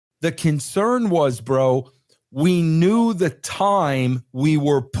The concern was, bro, we knew the time we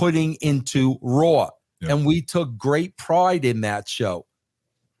were putting into Raw, and we took great pride in that show.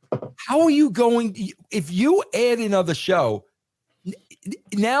 How are you going? If you add another show,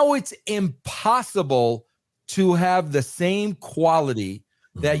 now it's impossible to have the same quality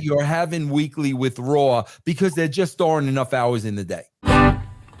that you're having weekly with Raw because there just aren't enough hours in the day.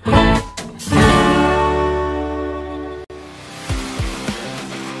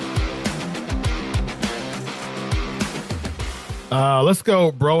 Let's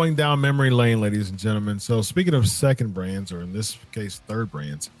go broing down memory lane, ladies and gentlemen. So speaking of second brands, or in this case, third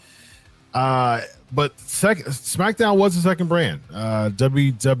brands, but Smackdown was the second brand.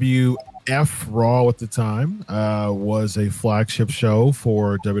 WWF Raw at the time was a flagship show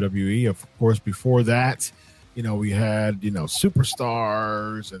for WWE. Of course, before that, we had,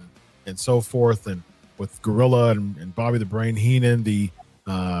 superstars and so forth, and with Gorilla and Bobby the Brain Heenan, the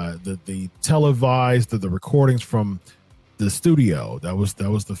televised, the recordings from the studio. That was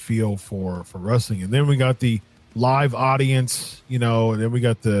the feel for wrestling. And then we got the live audience, and then we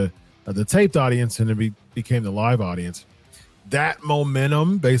got the taped audience, and it became the live audience. That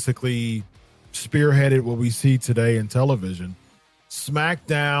momentum basically spearheaded what we see today in television.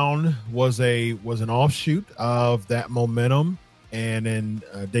 SmackDown was an offshoot of that momentum, and then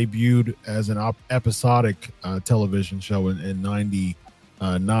debuted as an episodic television show in 99.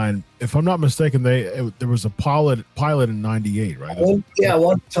 If I'm not mistaken, there was a pilot in 98, right? I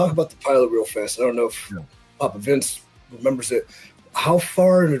want to talk about the pilot real fast. I don't know if Papa Vince remembers it. How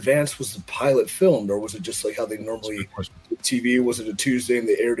far in advance was the pilot filmed, or was it just like how they normally do TV? Was it a Tuesday and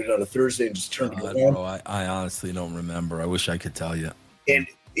they aired it on a Thursday and just turned it on? Bro, I honestly don't remember. I wish I could tell you. And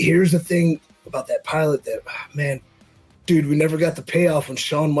here's the thing about that pilot that, man, dude, we never got the payoff when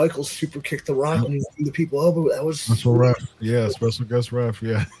Shawn Michaels super kicked the Rock and the people over. That was special ref. Yeah, special guest ref.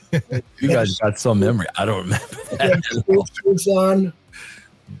 Yeah. You guys got some memory. I don't remember that. On.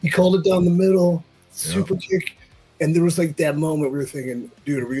 He called it down the middle, super kick. And there was like that moment we were thinking,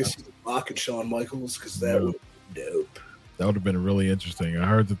 dude, are we going to see the Rock and Shawn Michaels? Because that would be dope. That would have been really interesting. I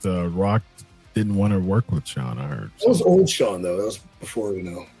heard that the Rock didn't want to work with Shawn. I heard that was old Shawn, though. That was before,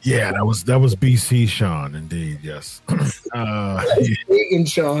 Yeah, that was BC Shawn, indeed. Yes. Hating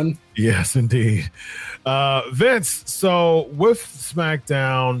Shawn. Yes, indeed. Vince. So with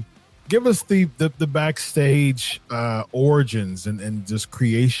SmackDown, give us the backstage origins and just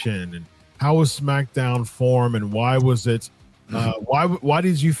creation, and how was SmackDown formed, and why was it? Why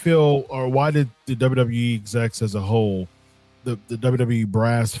did you feel, or why did the WWE execs as a whole, the WWE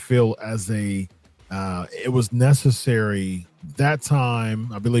brass feel as it was necessary that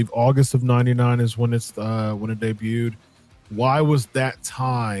time? I believe August of '99 is when it debuted. Why was that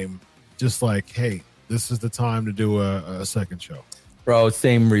time just like, hey, this is the time to do a second show? Bro,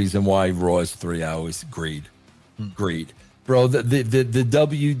 same reason why Raw is 3 hours. Greed. Bro, the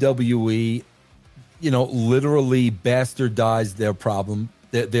WWE, literally bastardized their problem,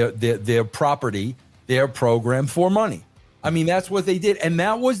 their property, their program for money. I mean, that's what they did. And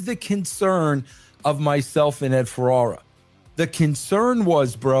that was the concern of myself and Ed Ferrara. The concern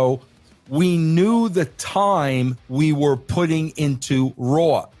was, bro, we knew the time we were putting into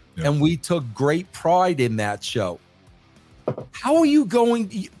Raw, and we took great pride in that show. How are you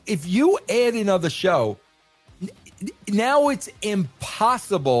going? If you add another show, now it's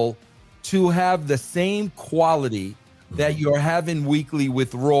impossible to have the same quality that you're having weekly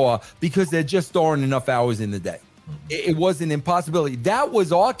with Raw because there just aren't enough hours in the day. It was an impossibility. That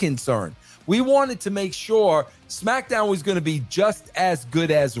was our concern. We wanted to make sure SmackDown was going to be just as good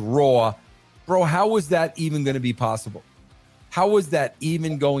as Raw. Bro, how was that even going to be possible? How was that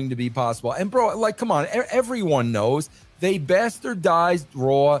even going to be possible? And bro, like, come on, everyone knows they bastardized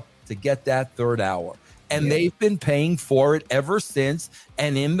Raw to get that third hour. And they've been paying for it ever since.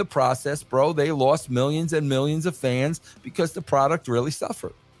 And in the process, bro, they lost millions and millions of fans because the product really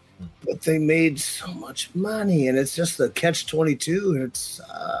suffered. But they made so much money, and it's just a catch-22, and it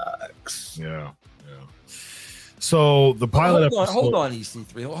sucks. Yeah. So the pilot hold on,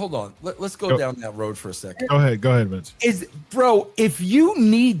 EC3. Hold on. Let's go down that road for a second. Go ahead, Vince. Bro, if you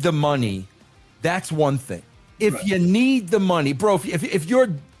need the money, that's one thing. If you need the money, bro, if you're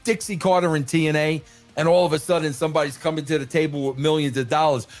Dixie Carter in TNA, and all of a sudden somebody's coming to the table with millions of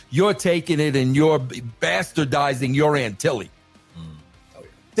dollars, you're taking it and you're bastardizing your Aunt Tilly.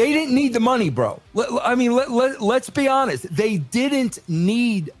 They didn't need the money, bro. Let's be honest. They didn't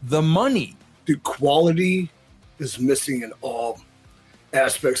need the money. Dude, quality is missing in all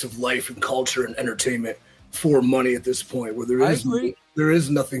aspects of life and culture and entertainment for money at this point, where there is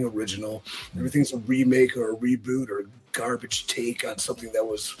nothing original. Everything's a remake or a reboot or garbage take on something that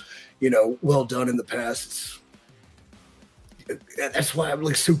was, well done in the past. That's why I'm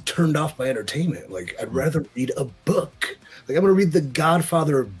like so turned off by entertainment. Like, I'd rather read a book. Like, I'm going to read The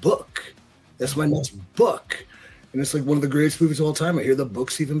Godfather book. That's my next book. And it's like one of the greatest movies of all time. I hear the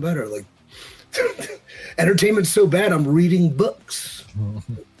book's even better. Like, entertainment's so bad, I'm reading books.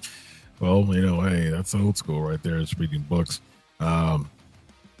 Well, hey, that's old school right there. It's reading books.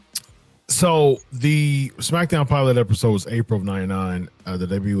 So the SmackDown pilot episode was April of 99. The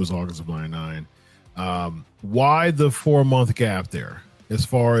debut was August of 99. Why the 4-month gap there as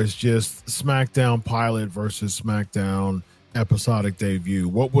far as just SmackDown pilot versus SmackDown episodic debut?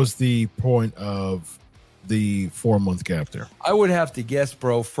 What was the point of the 4-month gap there? I would have to guess,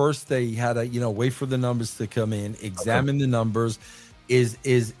 bro. First, they had to, wait for the numbers to come in, examine the numbers. Is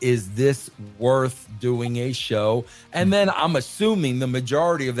this worth doing a show? And then I'm assuming the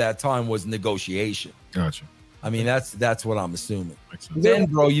majority of that time was negotiation. Gotcha. I mean, that's what I'm assuming. Then,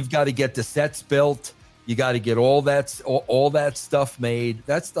 bro, you've got to get the sets built. You got to get all that stuff made.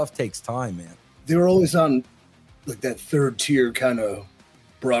 That stuff takes time, man. They were always on like that third tier kind of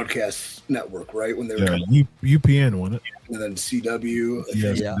broadcast network, right? When they were UPN, wasn't it? And then CW.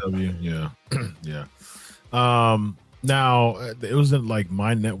 CW, yeah. Now it wasn't like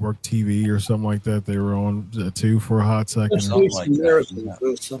My Network TV or something like that. They were on too for a hot second. Something like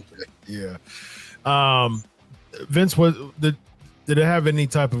that. Something. Yeah. Vince, did it have any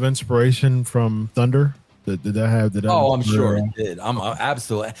type of inspiration from Thunder? Did that have? I'm sure it did. I'm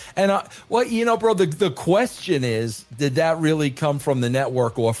absolutely. And bro, the question is, did that really come from the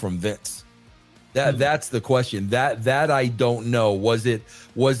network or from Vince? That's the question. That I don't know. Was it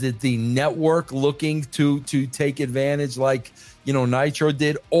the network looking to take advantage like Nitro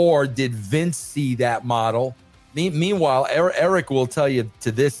did, or did Vince see that model? Meanwhile, Eric will tell you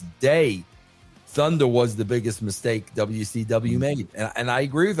to this day, Thunder was the biggest mistake WCW made, and I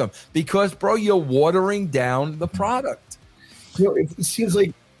agree with him because, bro, you're watering down the product. It seems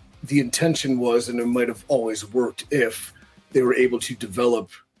like the intention was, and it might have always worked if they were able to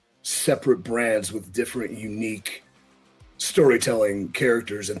develop separate brands with different unique storytelling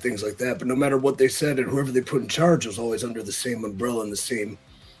characters and things like that. But no matter what they said and whoever they put in charge was always under the same umbrella and the same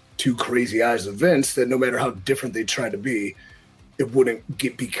two crazy eyes of Vince, that no matter how different they tried to be, it wouldn't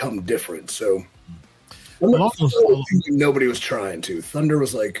become different. So nobody was trying to. Thunder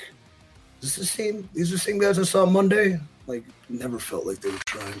was like, is this these are the same guys I saw Monday? Like, never felt like they were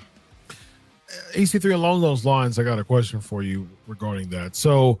trying. EC3, along those lines, I got a question for you regarding that.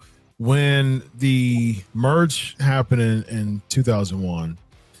 So when the merge happened in 2001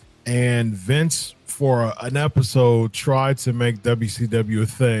 and Vince for an episode tried to make WCW a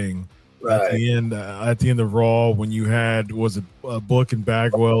thing, right, at the end of Raw, when you had a Book and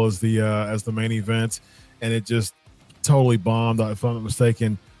Bagwell as the main event, and it just totally bombed, if I'm not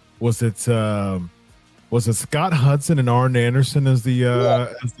mistaken. Was it Scott Hudson and Arn Anderson as the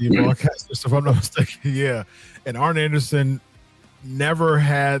broadcasters, if I'm not mistaken? Yeah. And Arn Anderson never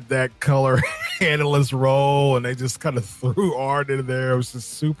had that color analyst role, and they just kind of threw Arn in there. It was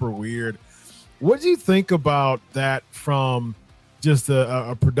just super weird. What do you think about that from just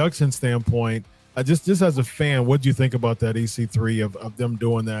a production standpoint? Just as a fan, what do you think about that EC3 of them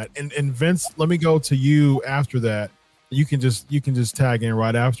doing that? And Vince, let me go to you after that. You can just tag in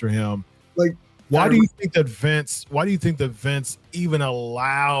right after him. Like, why do you think that Vince even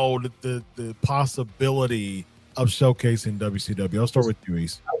allowed the possibility of showcasing WCW? I'll start with you,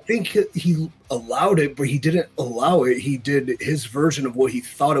 East. I think he allowed it, but he didn't allow it. He did his version of what he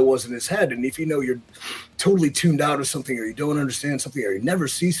thought it was in his head. And if you're totally tuned out of something, or you don't understand something, or you never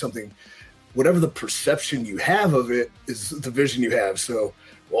see something, whatever the perception you have of it is the vision you have. So,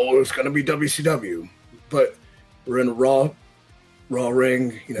 it's going to be WCW, but we're in a Raw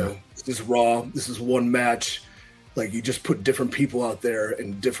ring, This is Raw. This is one match. Like, you just put different people out there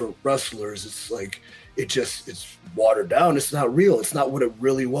and different wrestlers. It's like, it's watered down. It's not real. It's not what it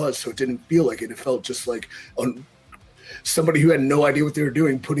really was. So it didn't feel like it. It felt just like somebody who had no idea what they were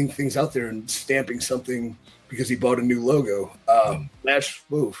doing, putting things out there and stamping something because he bought a new logo. Match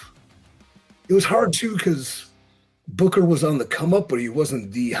move. It was hard too because Booker was on the come up, but he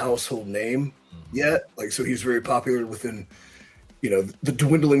wasn't the household name yet. Like, so he was very popular within the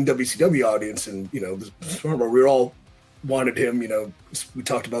dwindling WCW audience, and, we all wanted him. We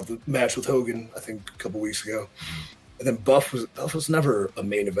talked about the match with Hogan, I think, a couple weeks ago. And then Buff was never a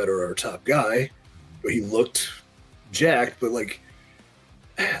main eventer or a top guy, but he looked jacked. But, like,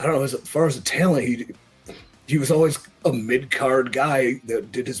 I don't know, as far as the talent, he was always a mid-card guy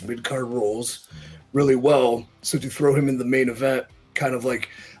that did his mid-card roles really well. So to throw him in the main event, kind of like,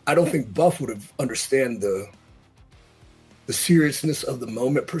 I don't think Buff would have understand the seriousness of the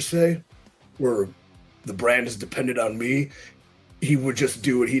moment per se, where the brand is dependent on me, he would just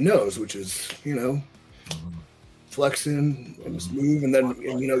do what he knows, which is, flexing and just move. And then,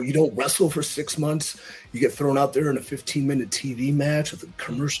 you don't wrestle for 6 months. You get thrown out there in a 15-minute TV match with a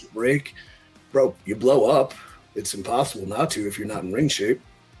commercial break. Bro, you blow up. It's impossible not to if you're not in ring shape.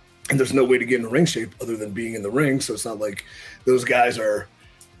 And there's no way to get in ring shape other than being in the ring. So it's not like those guys are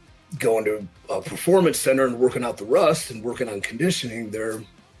going to a performance center and working out the rust and working on conditioning. They're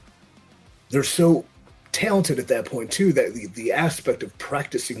so talented at that point too that the aspect of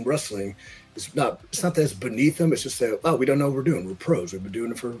practicing wrestling it's not that it's beneath them. It's just that, we don't know what we're doing. We're pros. We've been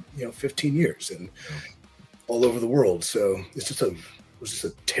doing it for 15 years and all over the world. So it's just a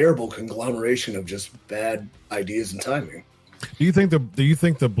terrible conglomeration of just bad ideas and timing. Do you think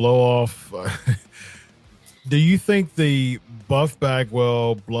the blow off? Do you think the Buff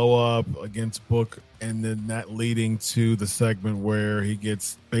Bagwell blow up against Book and then that leading to the segment where he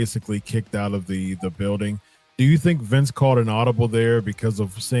gets basically kicked out of the building? Do you think Vince called an audible there because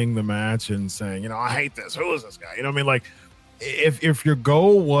of seeing the match and saying, I hate this. Who is this guy? You know what I mean? Like, if your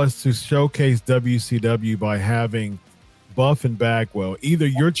goal was to showcase WCW by having Buff and Bagwell, either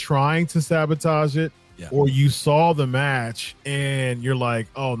you're trying to sabotage it or you saw the match and you're like,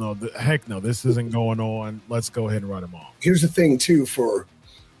 oh, no, heck no, this isn't going on. Let's go ahead and write them off. Here's the thing, too, for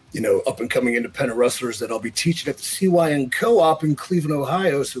up-and-coming independent wrestlers that I'll be teaching at the CYN Co-op in Cleveland,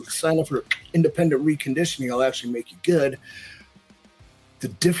 Ohio. So sign up for independent reconditioning. I'll actually make you good. The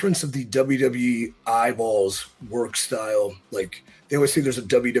difference of the WWE eyeballs work style, like they always say there's a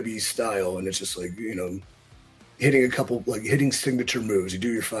WWE style, and it's just like, hitting a couple, like hitting signature moves. You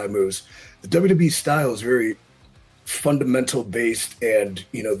do your 5 moves. The WWE style is very fundamental based, and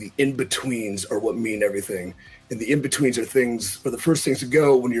the in-betweens are what mean everything. And the in-betweens are the first things to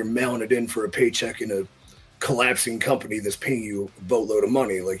go when you're mailing it in for a paycheck in a collapsing company that's paying you a boatload of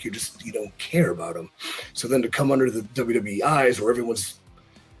money. Like you don't care about them. So then to come under the WWE eyes where everyone's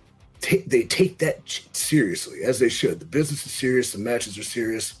they take that seriously, as they should. The business is serious. The matches are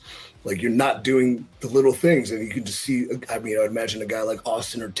serious. Like you're not doing the little things. And you can just see, I would imagine a guy like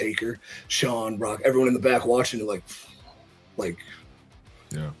Austin or Taker, Shawn, Brock, everyone in the back watching it like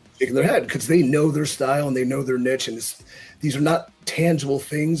shaking their head because they know their style and they know their niche. And these are not tangible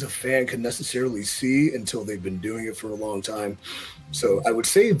things a fan can necessarily see until they've been doing it for a long time. So I would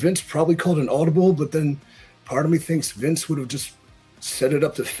say Vince probably called an audible, but then part of me thinks Vince would have just set it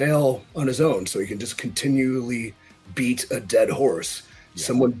up to fail on his own so he can just continually beat a dead horse. Yeah.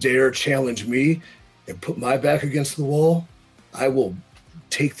 Someone dare challenge me and put my back against the wall, I will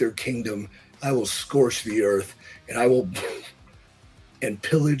take their kingdom, I will scorch the earth, and I will and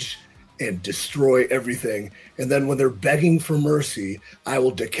pillage and destroy everything. And then when they're begging for mercy, I will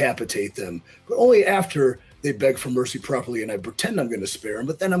decapitate them. But only after they beg for mercy properly and I pretend I'm going to spare them,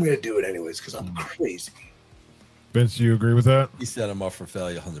 but then I'm going to do it anyways because I'm crazy. Vince, do you agree with that? He set him up for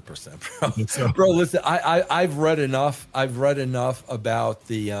failure 100%, bro. Bro, listen, I've read enough. I've read enough about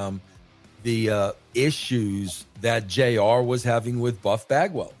the issues that JR was having with Buff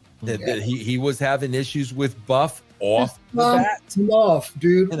Bagwell. That he was having issues with Buff off the bat. Off,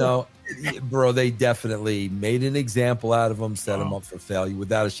 dude. Bro, they definitely made an example out of him, set him up for failure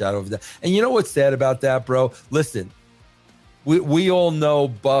without a shadow of a doubt. And you know what's sad about that, bro? Listen, we all know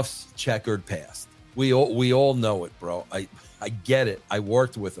Buff's checkered past. We all know it, bro. I get it. I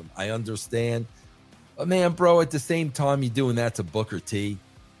worked with him. I understand. But man, bro, at the same time, you're doing that to Booker T.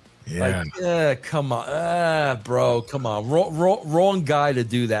 Yeah. Come on. Bro, come on. Wrong guy to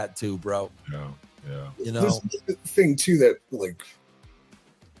do that to, bro. Yeah. There's the thing, too, that, like,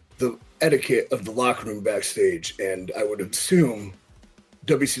 the etiquette of the locker room backstage, and I would assume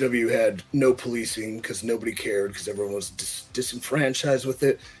WCW had no policing because nobody cared because everyone was disenfranchised with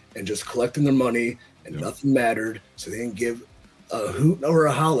it and just collecting their money and nothing mattered. So they didn't give a hoot or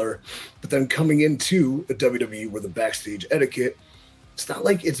a holler. But then coming into a WWE where the backstage etiquette, it's not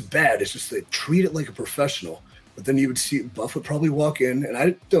like it's bad. It's just they treat it like a professional. But then you would see Buff would probably walk in, and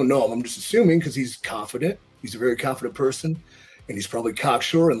I don't know him. I'm just assuming because he's confident. He's a very confident person. And he's probably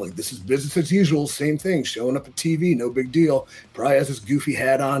cocksure and like, this is business as usual. Same thing, showing up at TV, no big deal. Probably has his goofy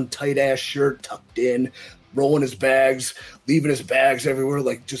hat on, tight ass shirt tucked in, rolling his bags, leaving his bags everywhere.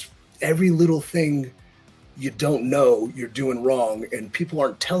 Like just every little thing you don't know you're doing wrong. And people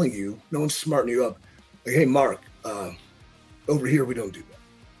aren't telling you, no one's smarting you up. Like, hey, Mark, over here, we don't do that.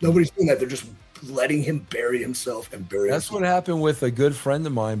 Nobody's doing that. They're just letting him bury himself and bury That's himself. what happened with a good friend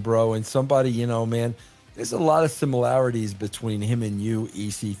of mine, bro. And somebody, man, there's a lot of similarities between him and you,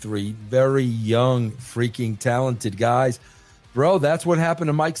 EC3. Very young, freaking talented guys. Bro, that's what happened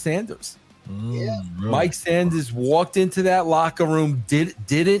to Mike Sanders. Yeah. Really? Mike Sanders walked into that locker room,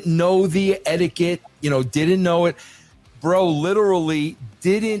 didn't know the etiquette, didn't know it. Bro, literally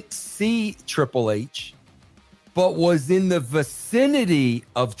didn't see Triple H, but was in the vicinity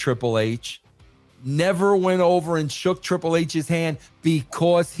of Triple H, never went over and shook Triple H's hand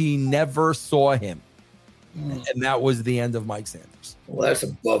because he never saw him. And that was the end of Mike Sanders. Well, that's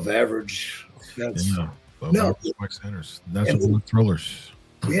above average. That's Mike Sanders. That's what thrillers.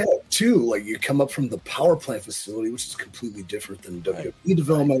 Yeah, too. Like you come up from the power plant facility, which is completely different than WWE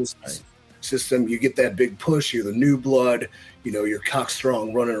development system. You get that big push. You're the new blood. You're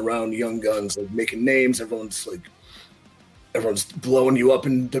cockstrong, running around, young guns, like making names. Everyone's blowing you up,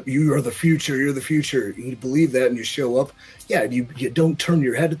 and you are the future. You're the future. You believe that, and you show up. Yeah, you don't turn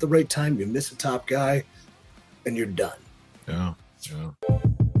your head at the right time. You miss a top guy, and you're done. Yeah.